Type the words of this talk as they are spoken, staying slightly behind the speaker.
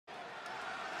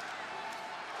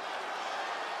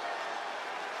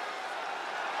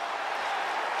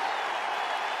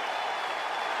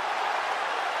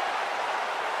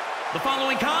The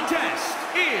following contest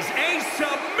is a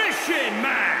submission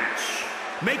match.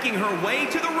 Making her way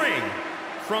to the ring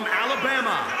from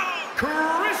Alabama,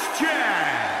 Christian.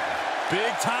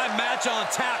 Big time match on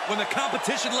tap. When the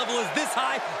competition level is this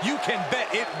high, you can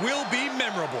bet it will be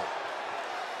memorable.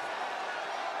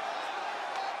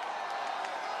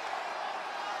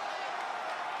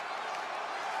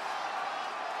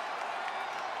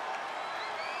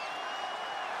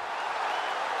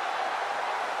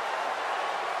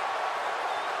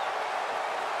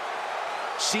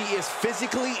 She is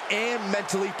physically and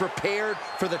mentally prepared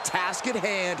for the task at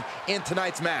hand in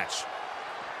tonight's match.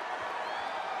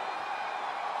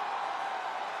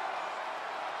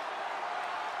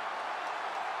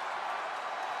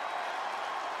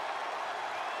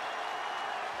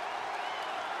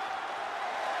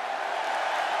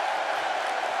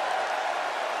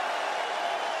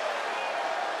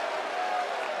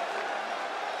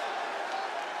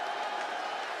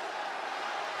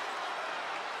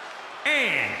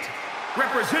 And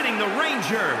representing the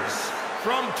Rangers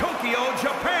from Tokyo,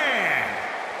 Japan,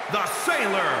 the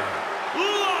Sailor,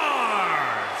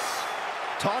 Lars.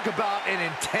 Talk about an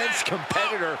intense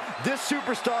competitor. This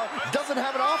superstar doesn't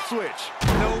have an off switch.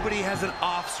 Nobody has an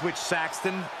off switch,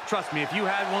 Saxton. Trust me, if you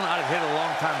had one, I'd have hit it a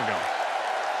long time ago.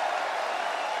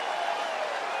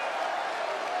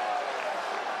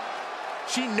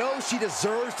 She knows she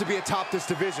deserves to be atop this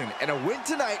division, and a win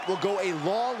tonight will go a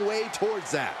long way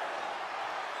towards that.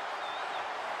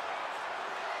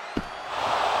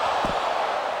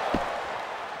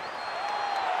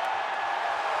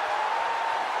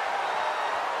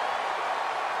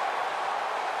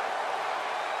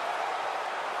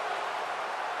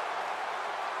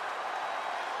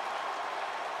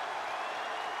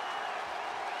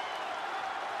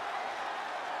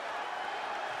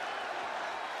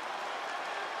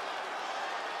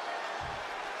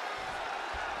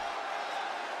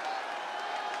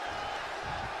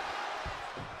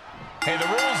 Hey, the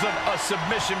rules of a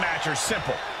submission match are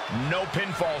simple. No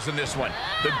pinfalls in this one.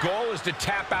 The goal is to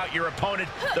tap out your opponent.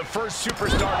 The first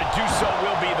superstar to do so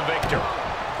will be the victor.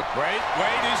 Wait,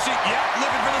 is she? Yeah,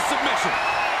 looking for the submission.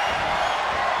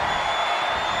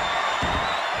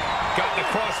 Got the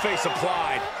crossface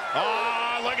applied.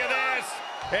 Oh, look at this.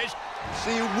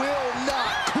 She will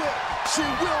not quit. She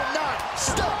will not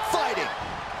stop fighting.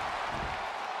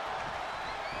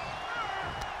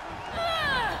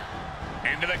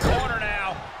 Into the corner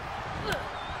now.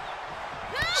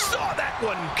 Saw that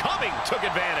one coming. Took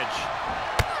advantage.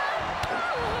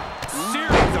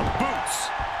 Series of boots.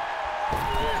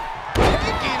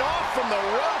 Taking off from the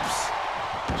ropes.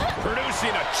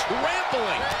 Producing a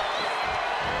trampling.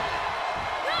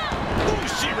 Ooh,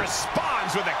 she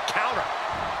responds with a counter.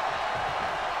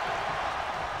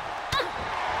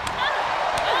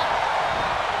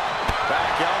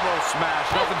 Back elbow smash.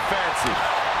 Nothing fancy.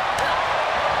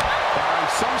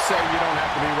 Some say you don't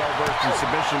have to be well-versed in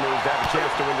submission moves to have a chance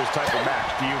to win this type of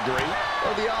match. Do you agree?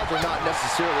 Well, the odds are not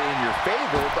necessarily in your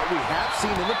favor, but we have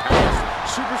seen in the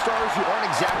past superstars who aren't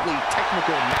exactly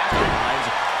technical masterminds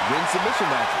win submission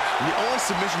matches. The only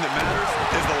submission that matters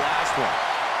is the last one.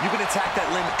 You can attack that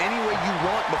limb any way you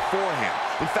want beforehand.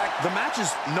 In fact, the match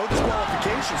is no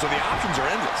disqualification, so the options are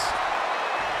endless.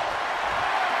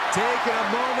 Taking a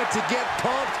moment to get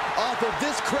pumped off of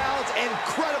this crowd's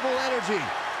incredible energy.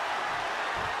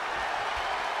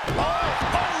 Oh,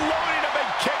 unloading a big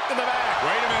kick to the back.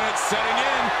 Wait a minute, setting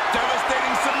in.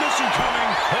 Devastating submission coming.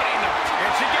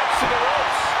 And she gets to the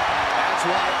ropes. That's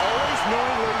why always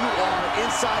knowing where you are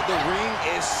inside the ring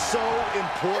is so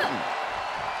important.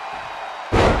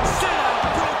 Sit out,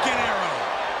 broken arrow.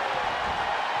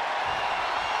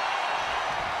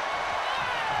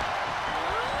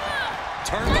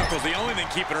 Turnbuckle's the only thing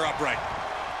keeping her upright.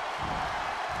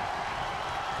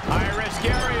 High risk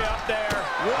area up there.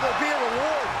 Will there be a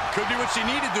reward? Could be what she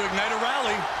needed to ignite a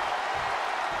rally.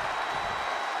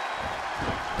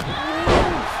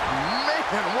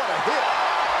 Man, what a hit.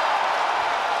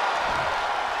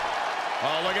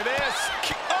 Oh, look at this.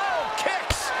 Oh,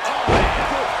 kicks. Oh, man.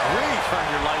 Good grief. Turn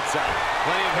your lights out.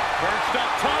 Plenty of perched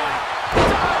up top.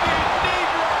 Diving knee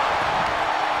drop.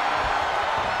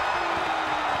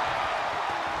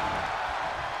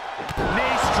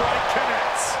 Knee strike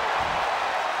connects.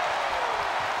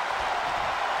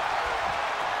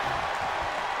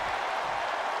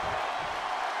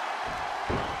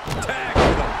 Tag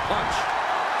with a punch.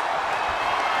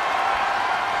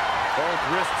 Both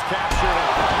wrists captured.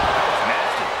 That's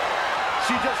nasty.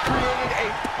 She just created a...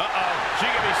 Uh-oh. She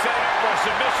can be set up for a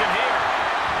submission here.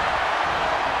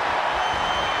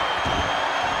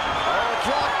 Oh,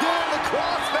 dropped in the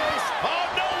crossface. Oh,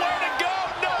 nowhere to go.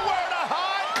 Nowhere to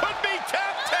hide. Could be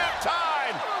tap, tap,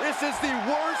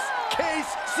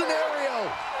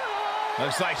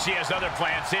 Looks like she has other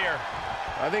plans here.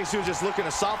 I think she was just looking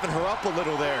to soften her up a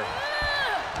little there.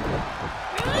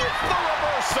 With the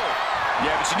reversal.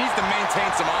 Yeah, but she needs to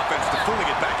maintain some offense to fully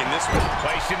get back in this one.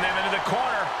 Placing them into the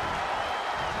corner.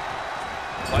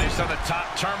 Placed on the top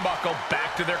turnbuckle,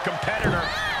 back to their competitor.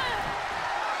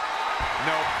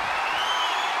 Nope.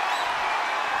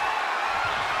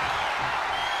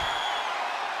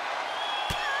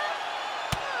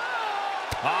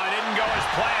 Oh, it didn't go as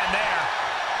planned there.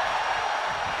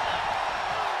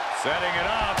 Setting it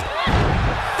up.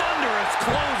 Thunderous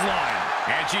clothesline.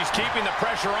 And she's keeping the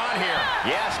pressure on here.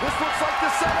 Yes, this looks like the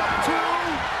setup too.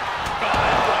 Oh,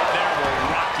 that right there will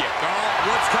rock you. Oh,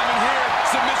 what's coming here?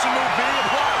 Submission move being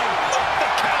applied. The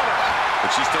counter. But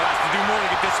she still has to do more to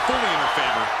get this fully in her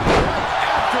favor.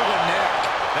 After the neck.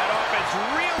 That offense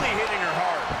really hitting her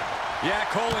hard. Yeah,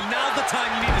 Cole, and now's the time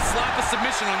you need to slap a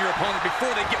submission on your opponent before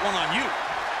they get one on you.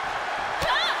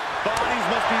 Bodies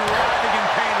must be writhing in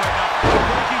pain right now. The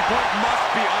breaking point must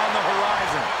be on the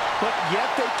horizon. But yet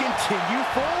they continue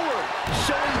forward,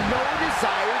 showing no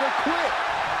desire to quit.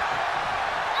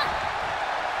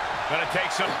 Gonna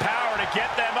take some power to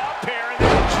get them up here. And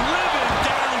they're driven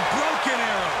down Broken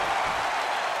Arrow.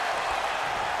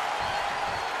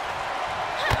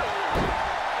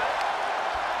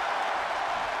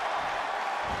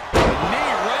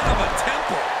 Knee right on the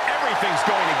temple. Everything's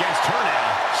going against her now.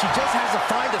 She just has to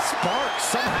find a spark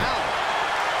somehow.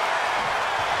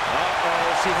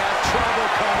 Uh-oh, she has trouble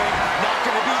coming. Not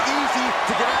going to be easy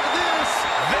to get out of this.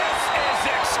 This is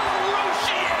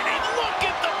excruciating. Look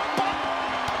at the bump.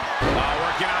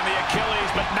 Working on the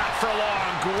Achilles, but not for long.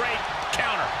 Great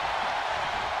counter.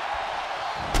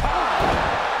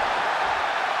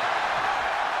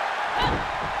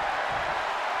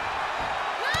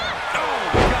 Oh,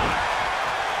 God.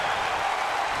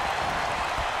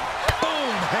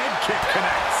 Boom, head kick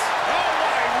connects. Oh,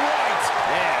 my right.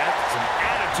 Yeah, that's some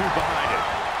attitude behind it.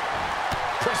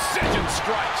 Precision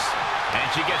strikes. And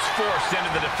she gets forced into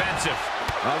the defensive.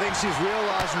 I think she's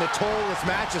realizing the toll this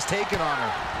match has taken on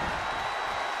her.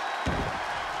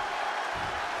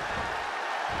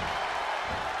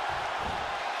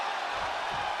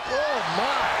 Oh,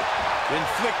 my.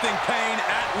 Inflicting pain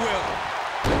at will.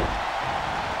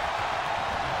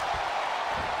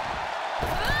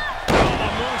 Oh, the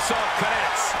moonsault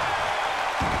connects.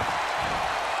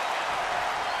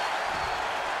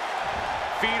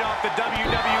 Feed off the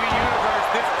WWE Universe.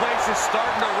 This place is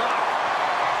starting to rock.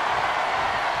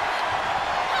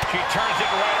 She turns it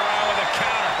right around with a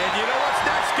counter. And you know what's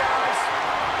next, guys?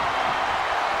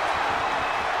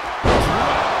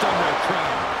 Dropped on the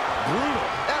crown. Brutal.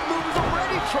 That move is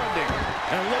already trending.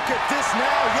 And look at this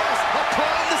now. Yes,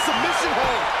 applying the submission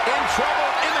hold. In trouble,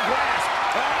 in the grasp.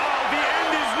 Oh, the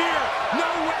end is near. No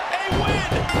way. A win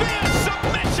via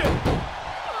submission.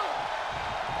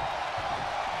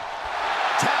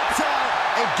 Taps out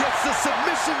and gets the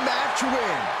submission match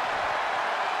win.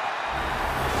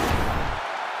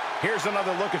 Here's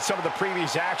another look at some of the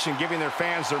previous action, giving their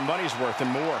fans their money's worth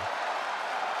and more.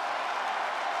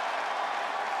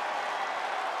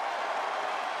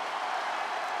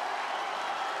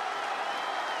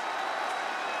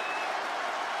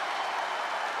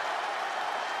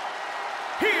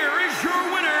 Here is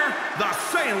your winner, the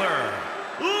Sailor,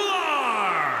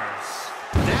 Lars.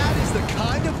 That is the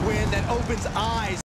kind of win that opens eyes.